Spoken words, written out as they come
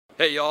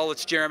Hey y'all,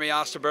 it's Jeremy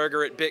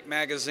Osterberger at BIC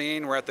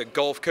Magazine. We're at the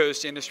Gulf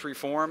Coast Industry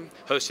Forum,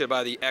 hosted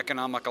by the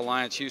Economic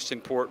Alliance Houston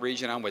Port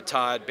Region. I'm with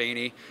Todd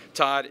Behne.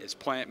 Todd is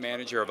plant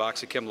manager of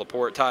OxyChem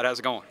LaPorte. Todd, how's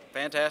it going?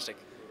 Fantastic.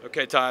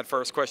 Okay, Todd,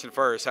 first question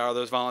first. How are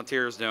those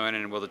volunteers doing,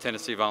 and will the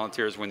Tennessee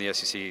Volunteers win the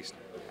SEC East?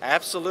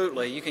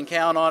 Absolutely. You can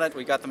count on it.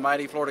 We got the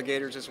mighty Florida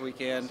Gators this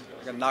weekend.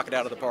 We're going to knock it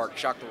out of the park,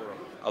 shock the world.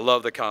 I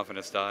love the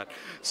confidence, Todd.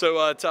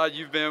 So, Todd,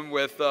 you've been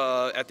with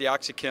at the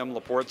OxyChem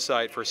LaPorte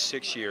site for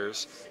 6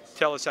 years.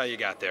 Tell us how you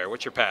got there.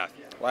 What's your path?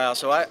 Wow,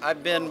 so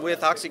I've been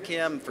with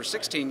OxyChem for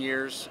 16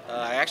 years.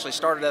 I actually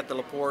started at the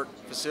LaPorte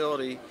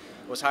facility,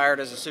 was hired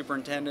as a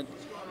superintendent,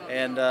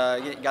 and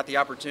got the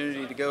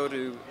opportunity to go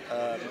to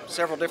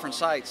several different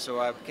sites. So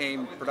I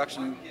became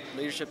production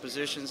leadership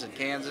positions in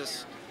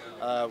Kansas,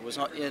 had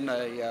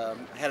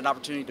an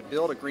opportunity to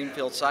build a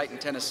greenfield site in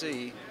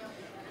Tennessee,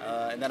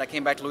 and then I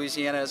came back to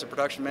Louisiana as a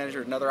production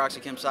manager at another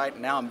OxyChem site,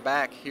 and now I'm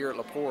back here at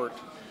LaPorte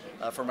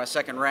for my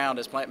second round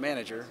as plant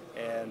manager,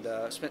 and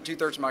spent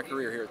 2/3 of my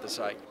career here at the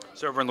site.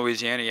 So over in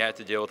Louisiana, you had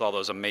to deal with all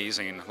those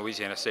amazing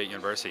Louisiana State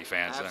University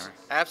fans there.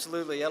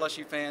 Absolutely.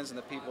 LSU fans and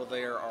the people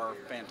there are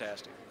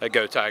fantastic.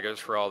 Go Tigers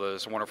for all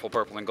those wonderful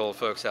purple and gold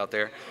folks out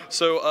there.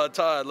 So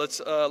Todd,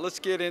 let's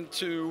get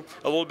into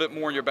a little bit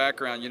more in your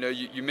background. You know,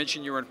 you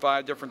mentioned you were in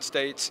 5 different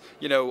states.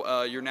 You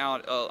know, you're now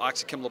at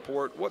OxyChem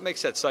LaPorte. What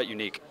makes that site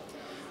unique?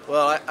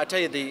 Well, I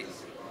tell you,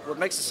 what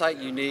makes the site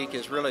unique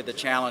is really the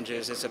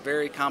challenges. It's a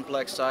very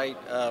complex site.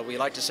 We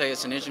like to say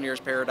it's an engineer's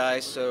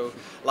paradise, so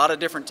a lot of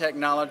different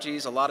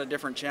technologies, a lot of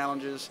different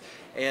challenges,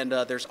 and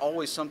there's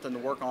always something to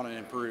work on and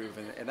improve,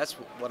 and that's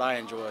what I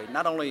enjoy.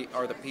 Not only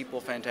are the people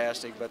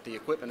fantastic, but the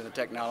equipment and the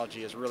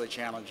technology is really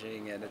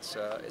challenging, and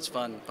it's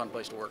fun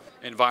place to work.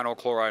 And vinyl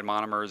chloride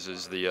monomers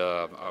is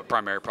the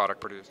primary product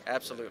produced?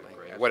 Absolutely.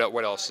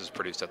 What else is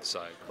produced at the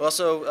site? Well,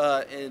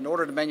 so in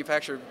order to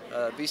manufacture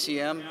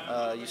VCM,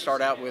 you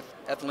start out with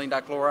ethylene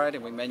dichloride,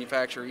 and we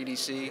manufacture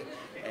EDC,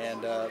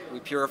 and we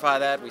purify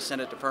that, we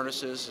send it to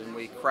furnaces, and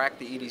we crack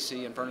the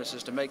EDC in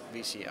furnaces to make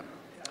VCM.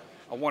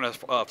 I want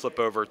to flip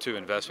over to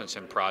investments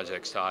and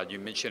projects, Todd. You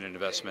mentioned an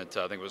investment,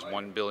 I think it was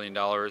 $1 billion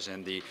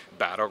in the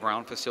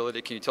Battleground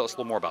facility. Can you tell us a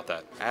little more about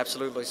that?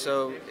 Absolutely.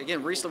 So,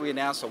 again, recently we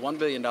announced a $1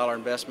 billion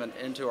investment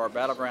into our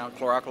Battleground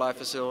chlor-alkali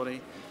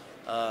facility.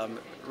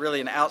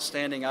 Really an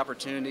outstanding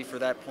opportunity for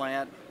that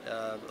plant.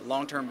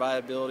 Long-term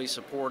viability,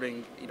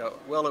 supporting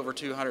well over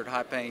 200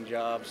 high-paying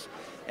jobs,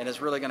 and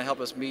it's really going to help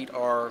us meet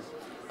our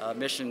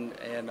mission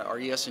and our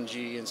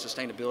ESG and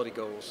sustainability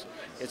goals.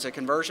 It's a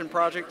conversion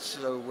project,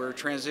 so we're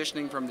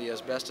transitioning from the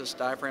asbestos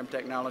diaphragm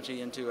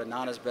technology into a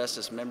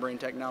non-asbestos membrane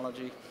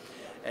technology.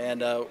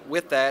 And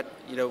with that,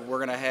 we're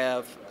going to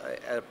have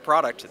a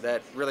product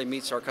that really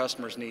meets our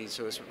customers' needs.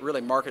 So it's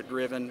really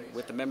market-driven,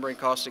 with the membrane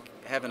caustic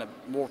having a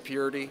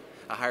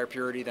higher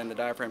purity than the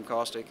diaphragm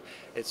caustic.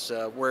 It's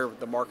where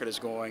the market is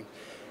going.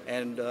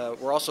 And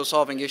we're also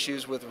solving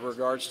issues with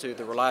regards to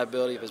the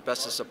reliability of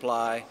asbestos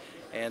supply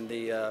and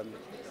the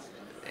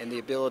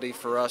ability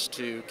for us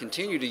to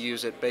continue to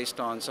use it based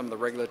on some of the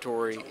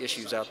regulatory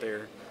issues out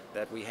there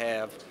that we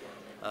have.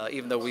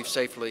 Even though we've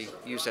safely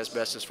used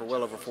asbestos for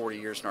well over 40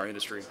 years in our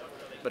industry.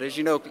 But as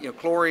you know,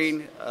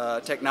 chlorine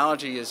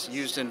technology is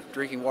used in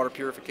drinking water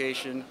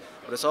purification,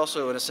 but it's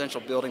also an essential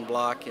building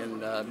block in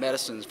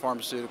medicines,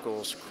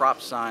 pharmaceuticals,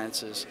 crop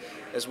sciences,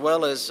 as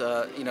well as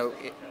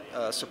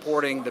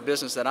supporting the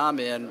business that I'm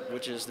in,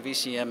 which is the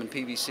VCM and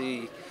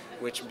PVC,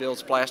 which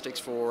builds plastics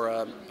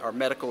for our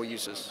medical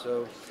uses.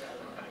 So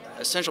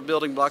essential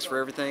building blocks for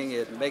everything.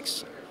 It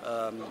makes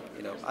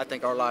I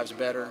think our lives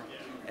better,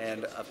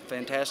 and a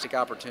fantastic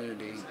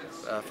opportunity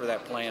for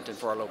that plant and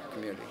for our local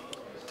community.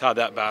 Todd,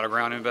 that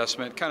Battleground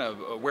investment, kind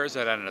of where's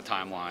that at in a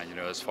timeline,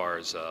 as far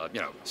as,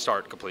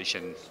 start,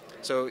 completion?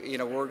 So,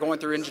 we're going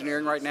through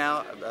engineering right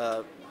now.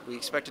 We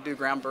expect to do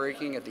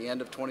groundbreaking at the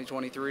end of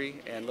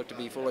 2023 and look to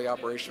be fully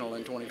operational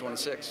in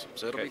 2026.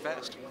 So it'll be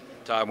fast.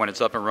 Todd, when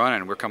it's up and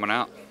running, we're coming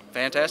out.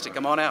 Fantastic.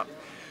 Come on out.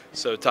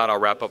 So, Todd, I'll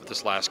wrap up with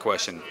this last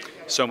question.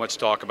 So much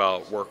talk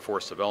about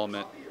workforce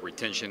development,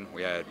 retention.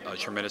 We had a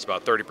tremendous,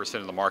 about 30%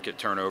 of the market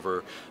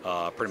turnover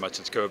pretty much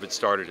since COVID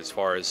started, as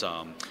far as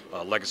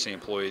legacy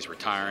employees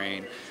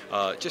retiring.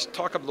 Just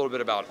talk a little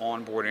bit about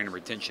onboarding and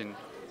retention.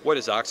 What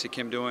is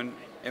OxyChem doing,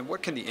 and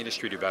what can the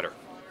industry do better?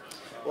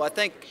 Well, I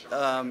think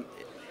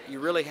you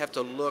really have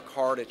to look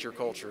hard at your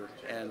culture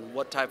and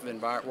what type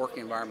of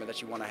working environment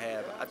that you want to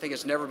have. I think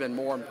it's never been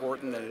more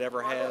important than it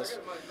ever has.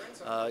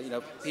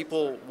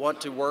 People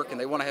want to work and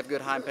they want to have good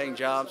high-paying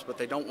jobs, but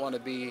they don't want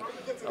to be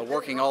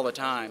working all the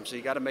time. So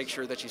you got to make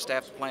sure that you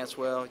staff the plants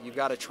well. You've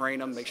got to train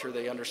them, make sure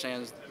they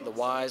understand the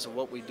whys of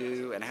what we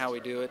do and how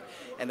we do it,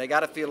 and they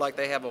got to feel like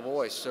they have a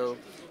voice. So,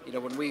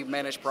 when we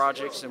manage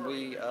projects and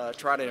we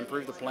try to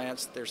improve the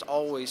plants, there's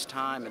always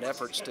time and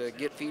efforts to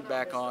get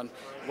feedback on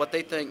what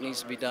they think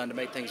needs to be done to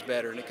make things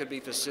better. And it could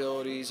be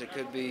facilities, it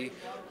could be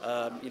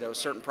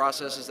certain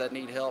processes that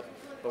need help,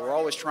 but we're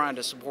always trying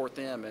to support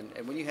them.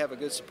 And when you have a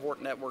good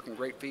support network and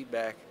great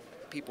feedback,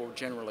 people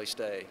generally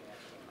stay.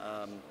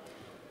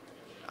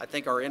 I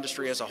think our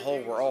industry as a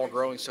whole, we're all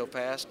growing so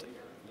fast.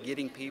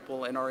 getting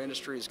people in our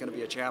industry is going to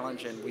be a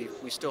challenge, and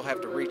we still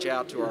have to reach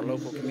out to our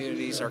local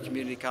communities, our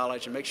community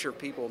college, and make sure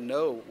people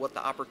know what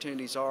the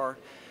opportunities are,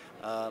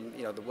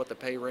 what the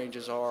pay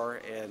ranges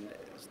are, and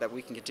so that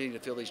we can continue to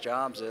fill these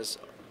jobs as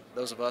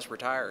those of us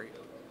retire.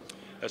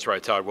 That's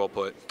right, Todd. Well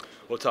put.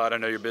 Well, Todd, I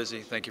know you're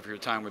busy. Thank you for your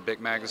time with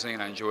BIC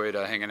Magazine. I enjoyed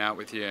hanging out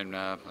with you, and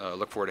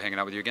look forward to hanging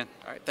out with you again.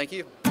 All right. Thank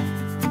you.